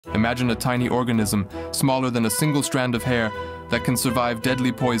Imagine a tiny organism, smaller than a single strand of hair, that can survive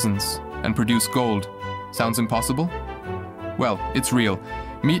deadly poisons and produce gold. Sounds impossible? Well, it's real.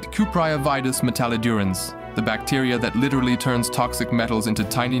 Meet Cupriavidus metallidurans, the bacteria that literally turns toxic metals into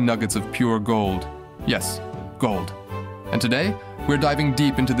tiny nuggets of pure gold. Yes, gold. And today, we're diving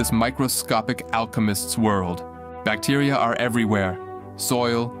deep into this microscopic alchemist's world. Bacteria are everywhere.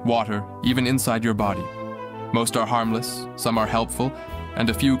 Soil, water, even inside your body. Most are harmless, some are helpful, and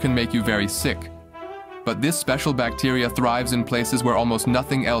a few can make you very sick. But this special bacteria thrives in places where almost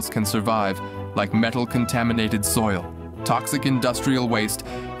nothing else can survive, like metal-contaminated soil, toxic industrial waste,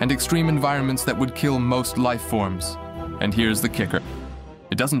 and extreme environments that would kill most life forms. And here's the kicker.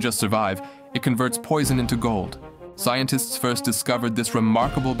 It doesn't just survive, it converts poison into gold. Scientists first discovered this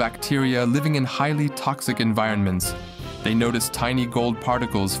remarkable bacteria living in highly toxic environments. They noticed tiny gold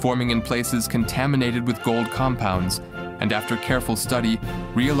particles forming in places contaminated with gold compounds, and after careful study,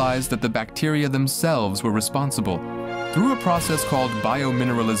 realized that the bacteria themselves were responsible. Through a process called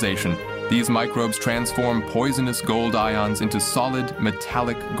biomineralization, these microbes transform poisonous gold ions into solid,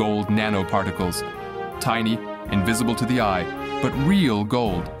 metallic gold nanoparticles. Tiny, invisible to the eye, but real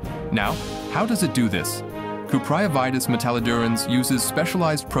gold. Now, how does it do this? Cupriavidus metallidurans uses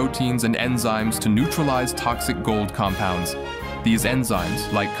specialized proteins and enzymes to neutralize toxic gold compounds. These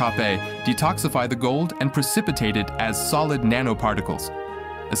enzymes, like Cup-A, detoxify the gold and precipitate it as solid nanoparticles.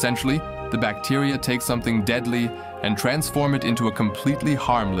 Essentially, the bacteria take something deadly and transform it into a completely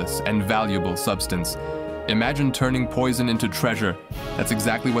harmless and valuable substance. Imagine turning poison into treasure. That's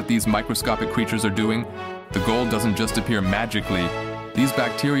exactly what these microscopic creatures are doing. The gold doesn't just appear magically. These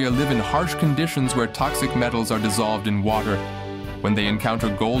bacteria live in harsh conditions where toxic metals are dissolved in water. When they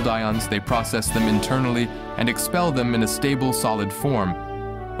encounter gold ions, they process them internally and expel them in a stable, solid form.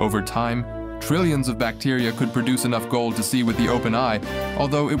 Over time, trillions of bacteria could produce enough gold to see with the open eye,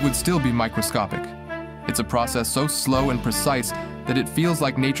 although it would still be microscopic. It's a process so slow and precise that it feels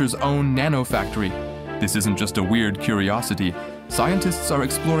like nature's own nanofactory. This isn't just a weird curiosity. Scientists are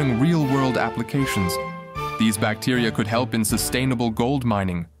exploring real-world applications. These bacteria could help in sustainable gold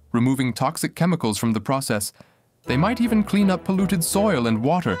mining, removing toxic chemicals from the process. They might even clean up polluted soil and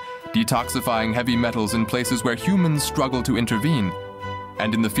water, detoxifying heavy metals in places where humans struggle to intervene.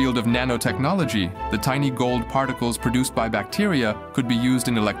 And in the field of nanotechnology, the tiny gold particles produced by bacteria could be used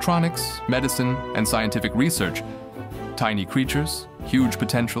in electronics, medicine, and scientific research. Tiny creatures, huge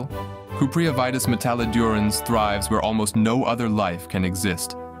potential. Cupriavidus metallidurans thrives where almost no other life can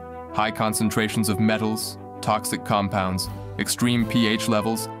exist. High concentrations of metals, toxic compounds, extreme pH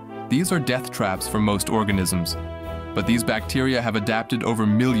levels, these are death traps for most organisms. But these bacteria have adapted over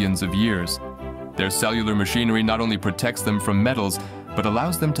millions of years. Their cellular machinery not only protects them from metals, but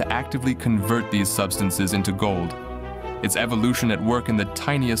allows them to actively convert these substances into gold. It's evolution at work in the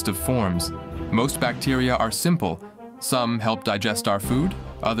tiniest of forms. Most bacteria are simple. Some help digest our food,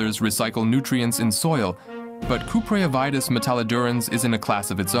 others recycle nutrients in soil, but Cupriavidus metallidurans is in a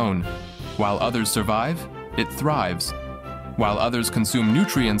class of its own. While others survive, it thrives. While others consume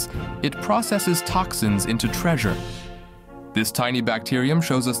nutrients, it processes toxins into treasure. This tiny bacterium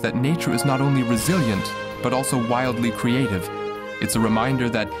shows us that nature is not only resilient, but also wildly creative. It's a reminder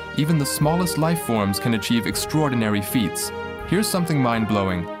that even the smallest life forms can achieve extraordinary feats. Here's something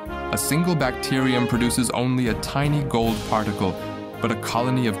mind-blowing. A single bacterium produces only a tiny gold particle, but a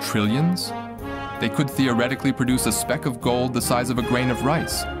colony of trillions? They could theoretically produce a speck of gold the size of a grain of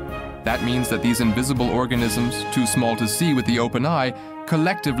rice. That means that these invisible organisms, too small to see with the open eye,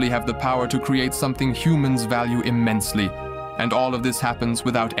 collectively have the power to create something humans value immensely. And all of this happens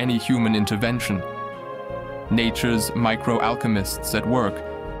without any human intervention. Nature's micro-alchemists at work.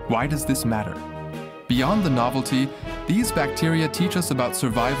 Why does this matter? Beyond the novelty, these bacteria teach us about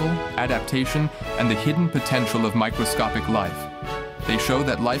survival, adaptation, and the hidden potential of microscopic life. They show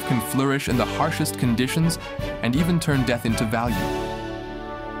that life can flourish in the harshest conditions and even turn death into value.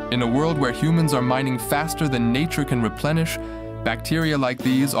 In a world where humans are mining faster than nature can replenish, bacteria like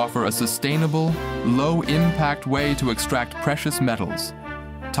these offer a sustainable, low-impact way to extract precious metals.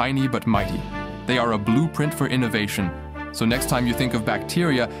 Tiny but mighty. They are a blueprint for innovation. So next time you think of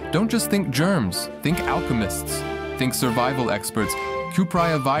bacteria, don't just think germs, think alchemists. Think survival experts.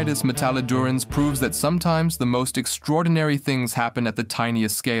 Cupriavidus metallidurans proves that sometimes the most extraordinary things happen at the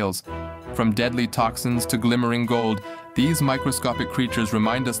tiniest scales. From deadly toxins to glimmering gold, these microscopic creatures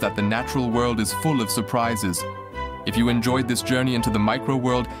remind us that the natural world is full of surprises. If you enjoyed this journey into the micro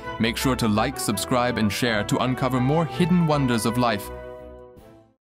world, make sure to like, subscribe, and share to uncover more hidden wonders of life.